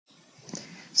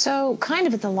So kind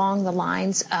of along the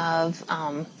lines of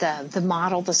the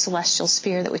model, the celestial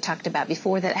sphere that we talked about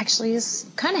before, that actually is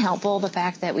kind of helpful, the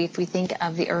fact that if we think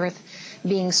of the Earth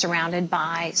being surrounded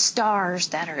by stars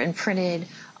that are imprinted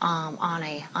on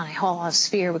a hollow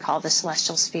sphere, we call it the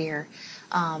celestial sphere.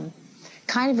 Kind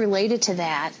of related to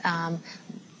that, a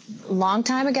long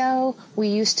time ago, we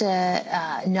used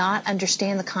to not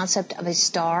understand the concept of a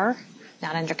star,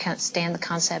 not understand the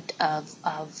concept of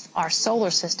our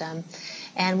solar system.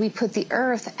 And we put the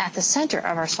Earth at the center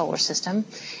of our solar system,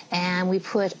 and we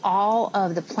put all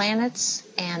of the planets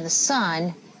and the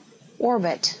sun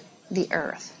orbit the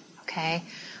Earth, okay?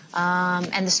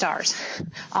 And the stars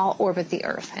all orbit the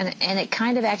Earth. And it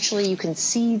kind of actually, you can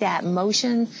see that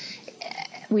motion.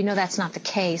 We know that's not the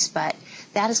case, but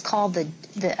that is called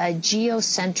a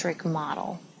geocentric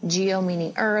model. Geo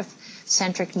meaning Earth,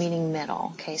 centric meaning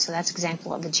middle. Okay, so that's an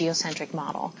example of the geocentric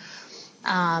model.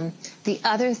 The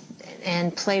other,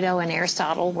 and Plato and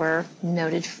Aristotle were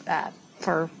noted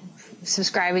for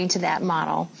subscribing to that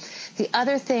model. The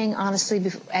other thing,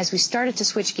 honestly, as we started to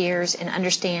switch gears and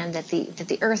understand that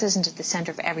the Earth isn't at the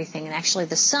center of everything, and actually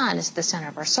the sun is at the center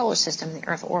of our solar system, the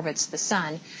Earth orbits the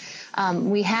sun,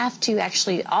 we have to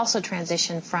actually also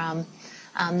transition from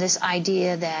this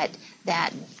idea that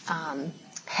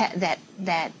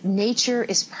nature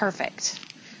is perfect.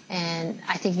 And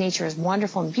I think nature is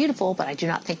wonderful and beautiful, but I do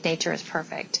not think nature is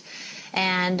perfect.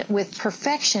 And with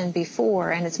perfection before,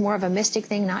 and it's more of a mystic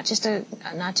thing, not just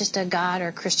a God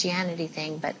or Christianity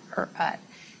thing, but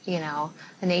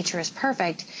nature is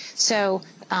perfect. So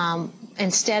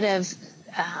instead of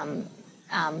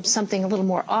something a little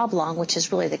more oblong, which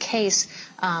is really the case,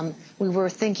 we were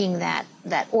thinking that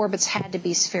orbits had to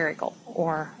be spherical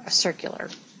or circular.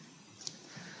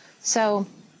 So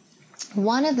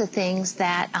one of the things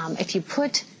that if you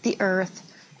put the Earth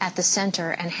at the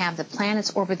center and have the planets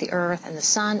orbit the Earth and the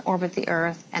sun orbit the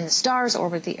Earth and the stars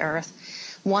orbit the Earth,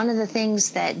 one of the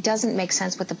things that doesn't make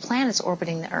sense with the planets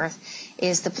orbiting the Earth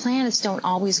is the planets don't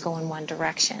always go in one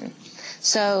direction.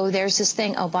 So there's this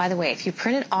thing, oh, by the way, if you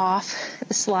print it off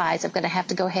the slides, I'm going to have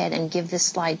to go ahead and give this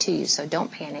slide to you, so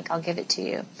don't panic, I'll give it to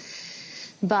you.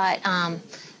 But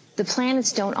the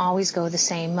planets don't always go the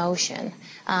same motion.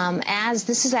 As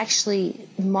this is actually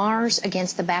Mars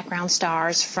against the background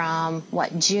stars from,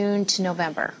 June to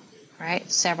November,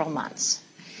 right? Several months.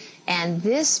 And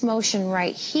this motion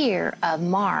right here of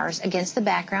Mars against the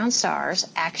background stars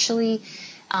actually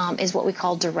is what we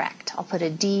call direct. I'll put a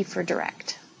D for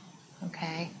direct,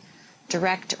 okay?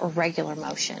 Direct or regular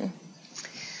motion.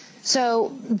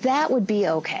 So that would be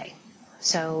okay.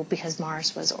 So because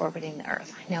Mars was orbiting the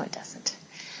Earth. I know it doesn't.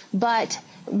 But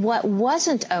what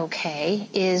wasn't okay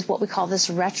is what we call this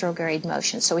retrograde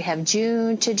motion. So we have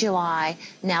June to July.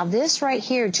 Now this right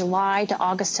here, July to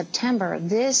August, September,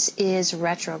 this is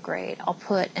retrograde. I'll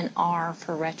put an R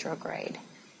for retrograde.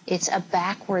 It's a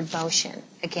backward motion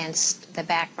against the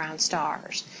background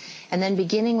stars. And then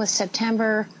beginning with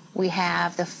September, we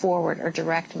have the forward or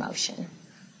direct motion.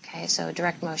 Okay, so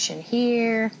direct motion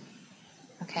here,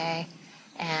 okay,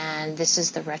 and this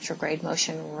is the retrograde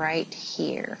motion right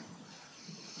here.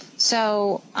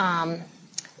 So, I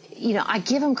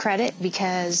give them credit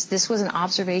because this was an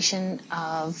observation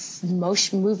of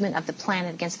movement of the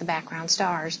planet against the background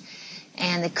stars,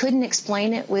 and they couldn't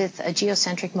explain it with a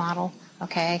geocentric model,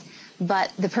 okay?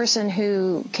 But the person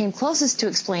who came closest to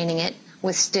explaining it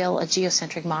with still a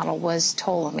geocentric model was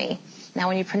Ptolemy. Now,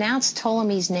 when you pronounce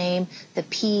Ptolemy's name, the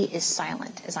P is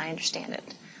silent, as I understand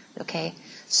it, okay?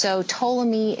 So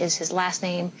Ptolemy is his last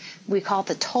name. We call it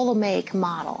the Ptolemaic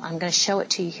model. I'm going to show it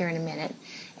to you here in a minute.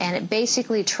 And it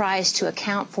basically tries to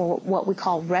account for what we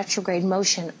call retrograde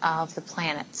motion of the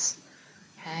planets.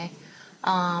 Okay?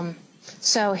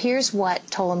 So here's what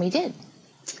Ptolemy did.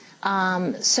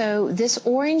 So this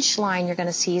orange line you're going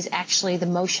to see is actually the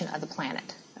motion of the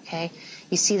planet. Okay?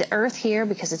 You see the Earth here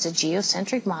because it's a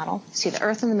geocentric model. You see the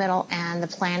Earth in the middle and the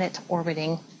planet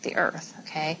orbiting the Earth.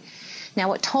 Okay? Now,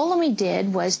 what Ptolemy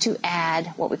did was to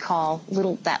add what we call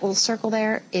that little circle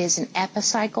there is an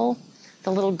epicycle.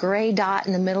 The little gray dot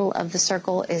in the middle of the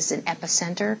circle is an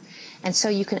epicenter. And so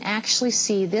you can actually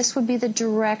see this would be the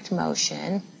direct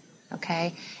motion,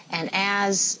 okay? And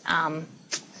as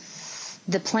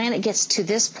the planet gets to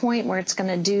this point where it's going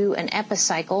to do an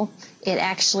epicycle,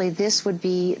 this would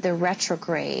be the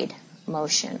retrograde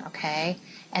motion, okay?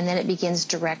 And then it begins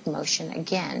direct motion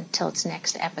again till its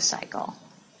next epicycle.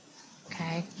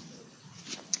 Okay.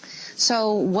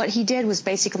 So what he did was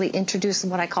basically introduce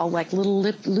what I call like little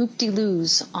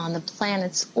loop-de-loos on the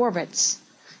planet's orbits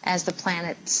as the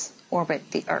planets orbit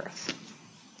the Earth.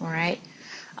 All right.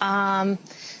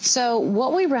 So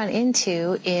what we run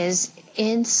into is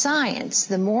in science,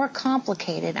 the more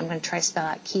complicated, I'm going to try to spell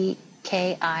out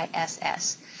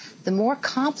K-I-S-S, the more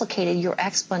complicated your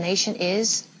explanation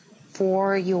is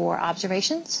for your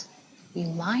observations, you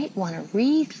might want to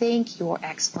rethink your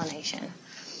explanation.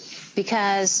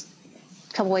 Because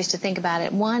a couple ways to think about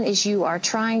it. One is you are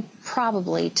trying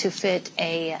probably to fit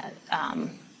a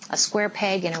square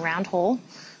peg in a round hole,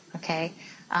 okay?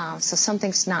 So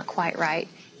something's not quite right,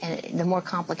 and the more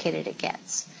complicated it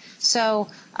gets. So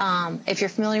if you're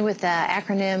familiar with the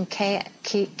acronym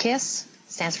KISS,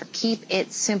 stands for Keep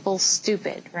It Simple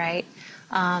Stupid, right?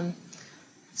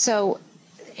 So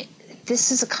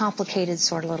this is a complicated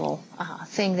sort of little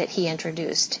thing that he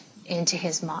introduced into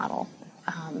his model,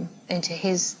 into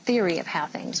his theory of how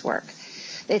things work.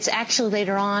 It's actually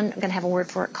later on, I'm going to have a word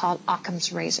for it called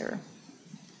Occam's razor.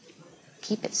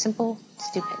 Keep it simple,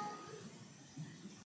 stupid.